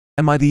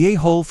Am I the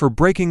a-hole for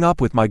breaking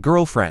up with my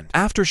girlfriend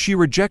after she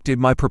rejected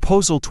my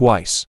proposal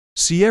twice?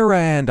 Sierra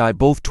and I,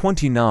 both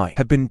 29,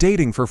 have been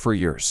dating for 4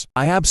 years.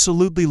 I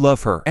absolutely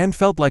love her and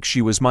felt like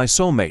she was my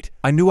soulmate.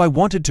 I knew I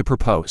wanted to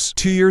propose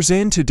 2 years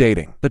into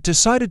dating, but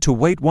decided to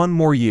wait 1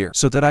 more year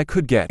so that I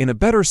could get in a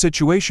better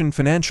situation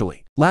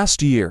financially.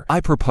 Last year, I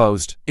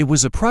proposed. It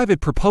was a private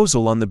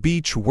proposal on the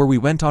beach where we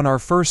went on our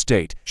first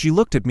date. She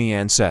looked at me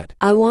and said,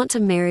 "I want to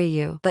marry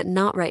you, but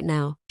not right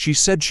now." She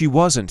said she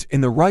wasn't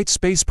in the right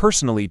space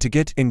personally to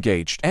get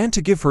engaged and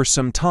to give her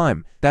some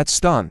time. That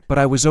stung, but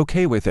I was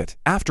okay with it.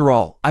 After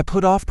all, I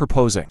put off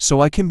proposing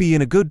so I can be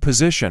in a good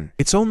position.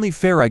 It's only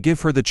fair I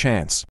give her the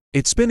chance.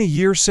 It's been a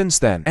year since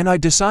then, and I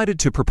decided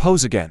to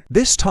propose again.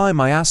 This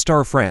time I asked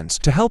our friends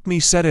to help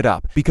me set it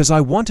up because I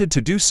wanted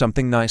to do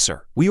something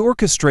nicer. We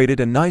orchestrated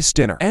a nice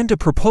dinner and a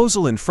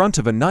proposal in front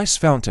of a nice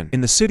fountain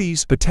in the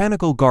city's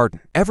botanical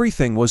garden.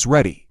 Everything was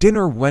ready.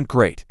 Dinner went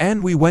great,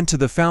 and we went to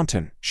the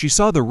fountain. She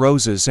saw the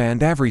roses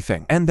and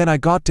everything, and then I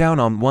got down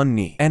on one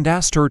knee and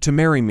asked her to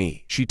marry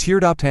me. She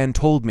teared up and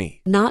told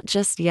me, "Not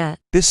just yet."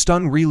 This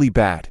stung really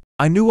bad.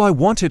 I knew I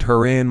wanted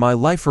her in my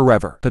life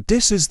forever, but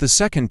this is the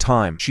second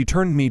time she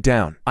turned me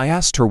down. I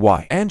asked her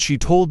why, and she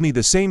told me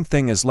the same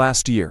thing as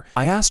last year.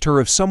 I asked her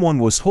if someone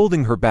was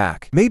holding her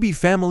back, maybe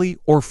family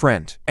or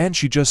friend, and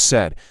she just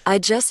said, "I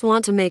just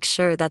want to make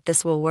sure that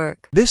this will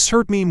work." This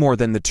hurt me more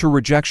than the 2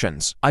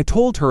 rejections. I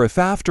told her if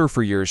after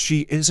 4 years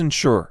she isn't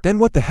sure, then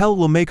what the hell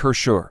will make her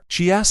sure?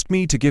 She asked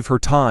me to give her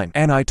time,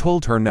 and I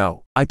told her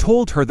no. I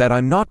told her that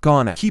I'm not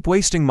gonna keep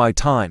wasting my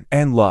time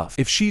and love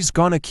if she's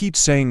gonna keep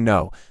saying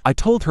no. I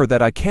told her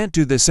that I can't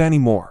do this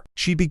anymore.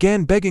 She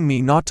began begging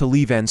me not to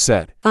leave and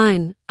said,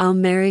 "Fine, I'll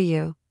marry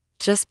you.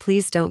 Just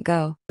please don't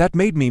go." That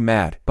made me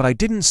mad, but I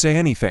didn't say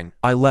anything.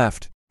 I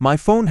left. My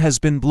phone has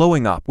been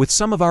blowing up with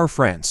some of our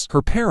friends,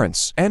 her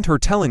parents, and her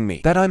telling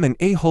me that I'm an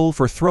a-hole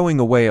for throwing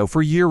away a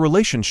 4-year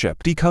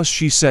relationship because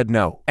she said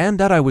no, and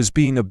that I was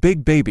being a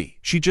big baby.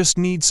 She just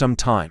needs some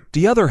time.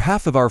 The other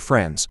half of our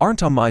friends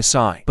aren't on my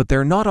side, but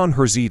they're not on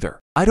hers either.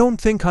 I don't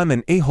think I'm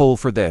an a-hole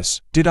for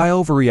this. Did I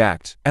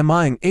overreact? Am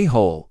I an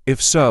a-hole?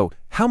 If so,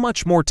 how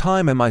much more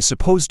time am I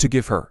supposed to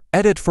give her?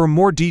 Edit for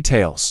more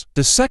details.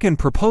 The second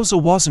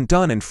proposal wasn't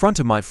done in front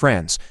of my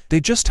friends.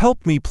 They just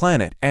helped me plan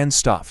it and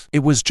stuff.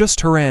 It was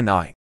just her and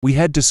I. We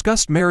had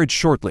discussed marriage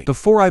shortly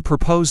before I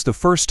proposed the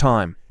first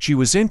time. She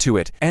was into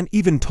it and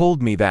even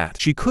told me that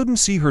she couldn't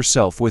see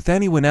herself with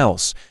anyone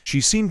else. She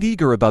seemed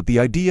eager about the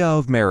idea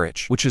of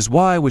marriage, which is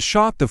why I was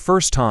shocked the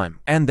first time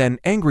and then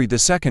angry the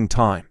second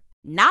time.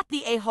 Not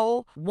the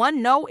a-hole.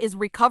 1 no is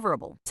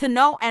recoverable. To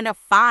no and a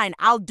fine,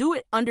 I'll do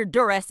it under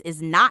duress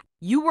is not.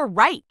 You were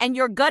right, and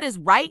your gut is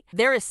right.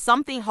 There is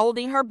something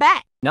holding her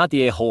back. Not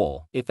the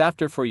a-hole. If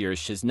after 4 years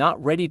she's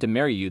not ready to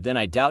marry you, then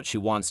I doubt she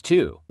wants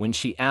to. When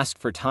she asked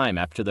for time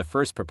after the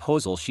first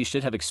proposal, she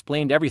should have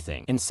explained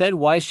everything and said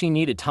why she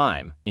needed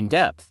time, in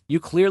depth. You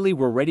clearly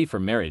were ready for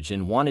marriage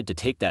and wanted to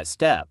take that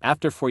step.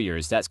 After 4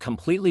 years, that's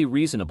completely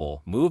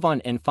reasonable. Move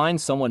on and find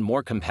someone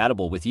more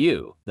compatible with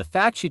you. The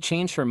fact she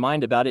changed her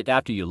mind about it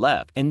after you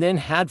left and then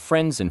had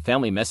friends and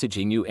family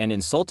messaging you and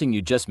insulting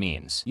you just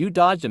means you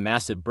dodged a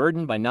massive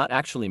burden by not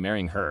actually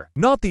marrying her.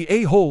 Not the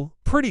a-hole.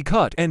 Pretty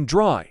cut and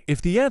dry.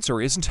 If the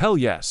answer isn't hell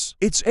yes,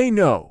 it's a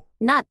no.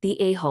 Not the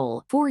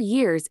a-hole. 4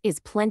 years is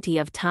plenty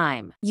of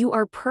time. You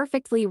are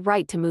perfectly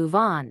right to move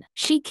on.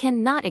 She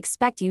cannot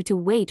expect you to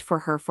wait for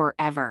her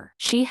forever.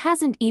 She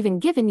hasn't even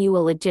given you a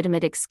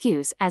legitimate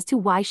excuse as to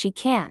why she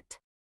can't.